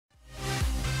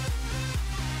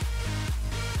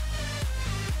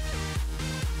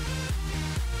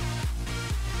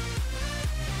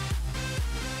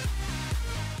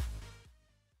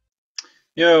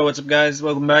Yo, what's up guys?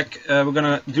 Welcome back. We're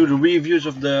gonna do the reviews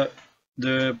of the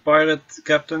pirate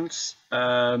captains.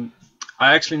 I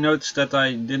actually noticed that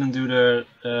I didn't do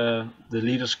the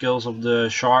leader skills of the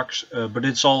sharks, but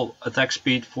it's all attack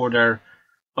speed for their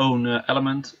own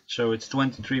element. So it's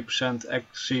 23%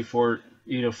 accuracy for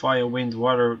either fire, wind,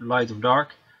 water, light or dark,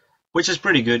 which is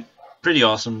pretty good, pretty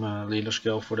awesome leader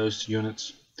skill for those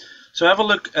units. So have a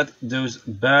look at those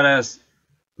badass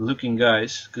looking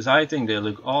guys, because I think they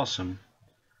look awesome.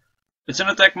 It's an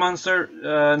attack monster,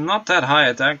 not that high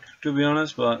attack to be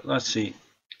honest, but let's see.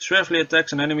 Swiftly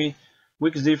attacks an enemy,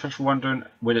 weakest defense for one turn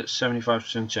with a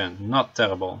 75% chance. Not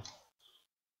terrible.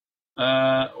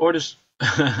 Orders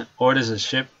orders a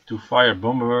ship to fire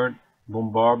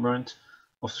bombardment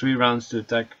of 3 rounds to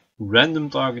attack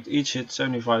random target. Each hit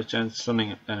 75 chance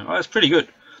stunning enemy. Oh, that's pretty good.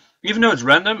 Even though it's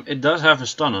random, it does have a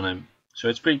stun on him, so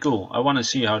it's pretty cool. I want to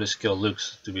see how this skill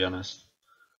looks, to be honest.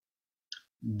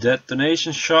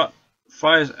 Detonation shot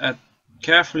fires at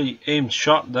carefully aimed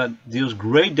shot that deals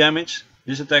great damage.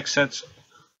 This attack sets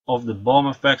off the bomb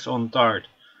effects on target.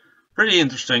 Pretty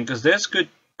interesting, because this could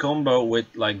combo with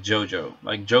like Jojo.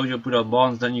 Like Jojo put out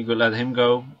bombs, then you could let him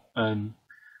go, and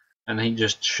he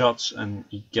just shots and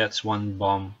he gets one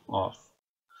bomb off.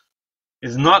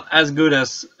 It's not as good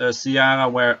as Ciara,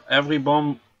 where every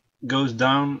bomb goes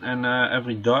down and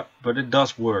every dot, but it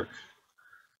does work.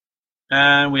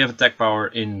 And we have attack power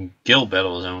in guild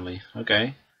battles only.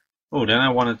 Okay. Oh, then I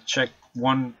want to check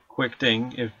one quick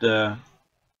thing. If the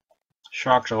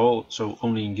sharks are also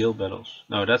only in guild battles.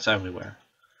 No, that's everywhere.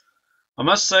 I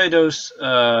must say those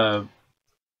the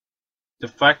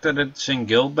fact that it's in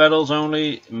guild battles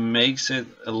only makes it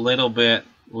a little bit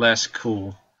less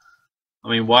cool. I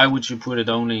mean, why would you put it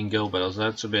only in guild battles?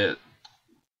 That's a bit...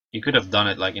 You could have done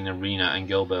it like in arena and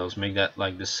guild battles, make that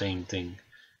like the same thing.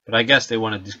 But I guess they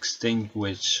want to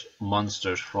distinguish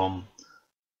monsters from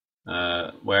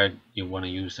where you want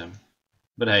to use them.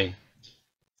 But hey,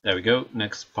 there we go.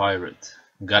 Next pirate,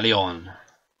 Galleon,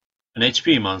 an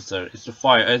HP monster. It's the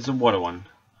fire. It's the water one.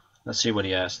 Let's see what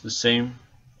he has. The same,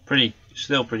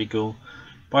 still pretty cool.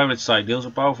 Pirate side deals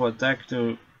a powerful attack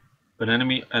to an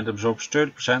enemy and absorbs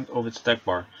 30% of its attack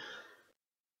bar.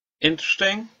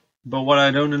 Interesting, but what I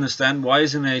don't understand, why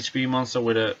is an HP monster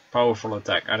with a powerful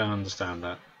attack? I don't understand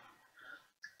that.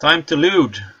 Time to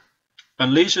loot.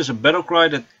 Unleashes a battle cry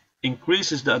that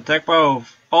increases the attack power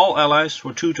of all allies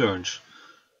for 2 turns.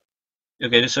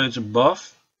 Okay, so it's a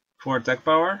buff for attack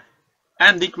power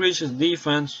and decreases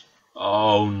defense.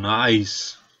 Oh,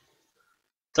 nice.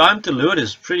 Time to loot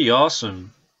is pretty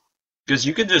awesome, because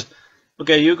you can just...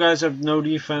 Okay, you guys have no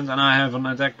defense and I have an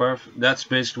attack buff. That's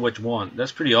basically what you want.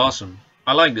 That's pretty awesome.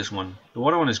 I like this one. The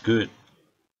water one is good.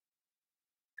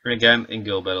 Again, in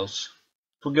guild battles.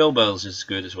 For guild battles it's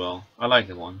good as well. I like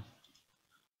that one.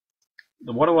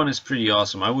 The water one is pretty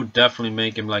awesome. I would definitely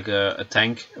make him like a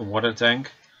tank, a water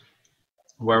tank,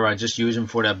 where I just use him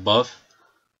for that buff.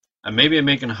 And maybe I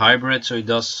make him hybrid so he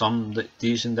does some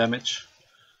decent damage.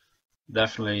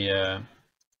 Definitely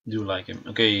do like him.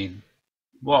 Okay,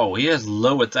 whoa, he has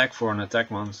low attack for an attack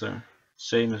monster.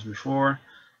 Same as before.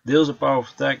 Deals a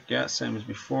powerful attack, yeah, same as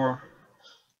before.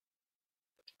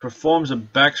 Performs a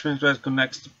backspin that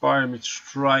connects the pyramid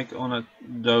strike on a...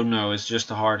 Don't know, it's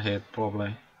just a hard hit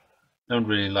probably. Don't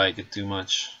really like it too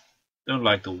much. Don't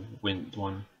like the wind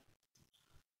one.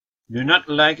 Do not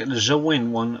like the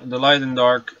wind one. The light and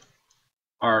dark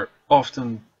are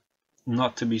often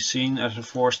not to be seen as a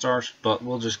 4 stars, but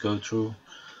we'll just go through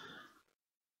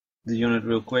the unit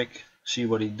real quick, see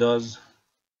what he does.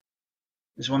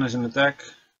 This one is an attack.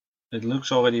 It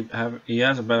looks already he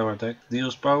has a better attack.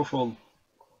 Deals powerful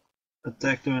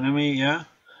attack to an enemy, yeah.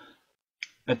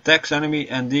 Attacks enemy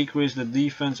and decrease the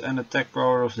defense and attack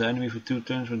power of the enemy for 2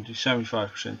 turns with a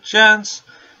 75% chance,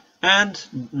 and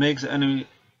makes the enemy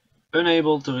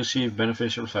unable to receive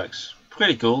beneficial effects.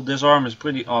 Pretty cool. Disarm is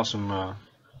pretty awesome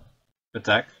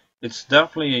attack. It's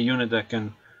definitely a unit that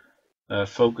can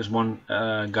focus one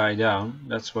guy down.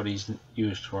 That's what he's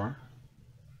used for.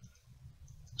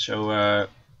 So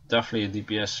definitely a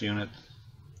DPS unit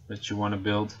that you want to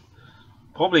build.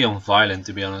 Probably on Violent,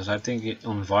 to be honest. I think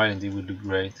on Violent he would do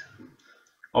great.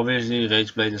 Obviously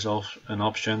Rageblade is also an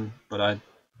option, but I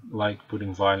like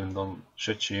putting Violent on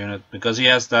such a unit because he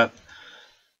has that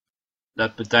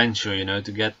potential, you know,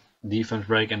 to get defense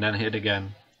break and then hit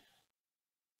again.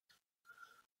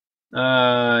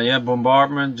 Yeah,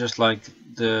 bombardment, just like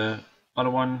the other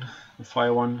one, the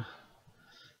fire one.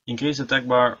 Increase attack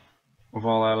bar of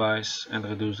all allies and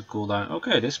reduce the cooldown.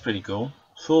 Okay, this is pretty cool.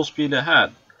 Full speed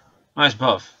ahead. Nice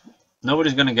buff.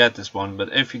 Nobody's gonna get this one,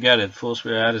 but if you get it, full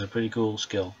speed ahead is a pretty cool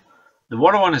skill. The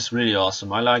water one is really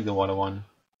awesome. I like the water one.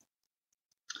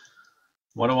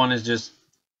 Water one is just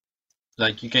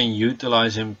like you can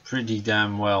utilize him pretty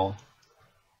damn well.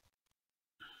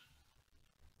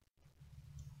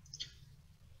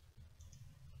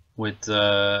 With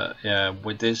yeah,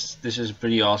 with this is a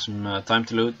pretty awesome time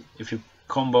to loot. If you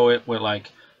combo it with like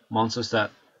monsters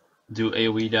that do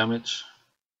AoE damage,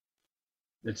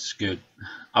 it's good.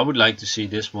 I would like to see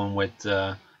this one with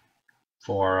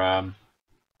for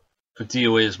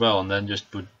TOE as well, and then just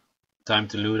put time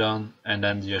to loot on, and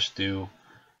then just do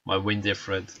my win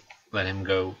different, let him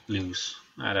go loose.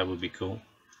 That would be cool.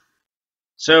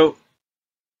 So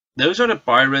those are the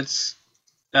pirates.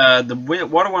 The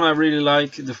water one I really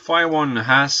like. The fire one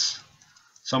has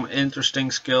some interesting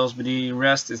skills, but the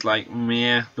rest is like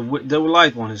meh. The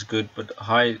light one is good, but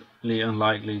highly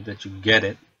unlikely that you get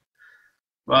it.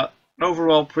 But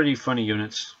overall, pretty funny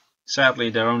units. Sadly,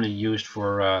 they're only used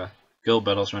for guild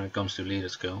battles when it comes to leader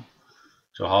skill.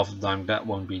 So half the time that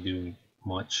won't be doing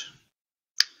much.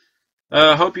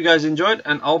 Hope you guys enjoyed,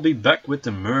 and I'll be back with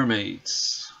the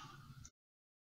mermaids.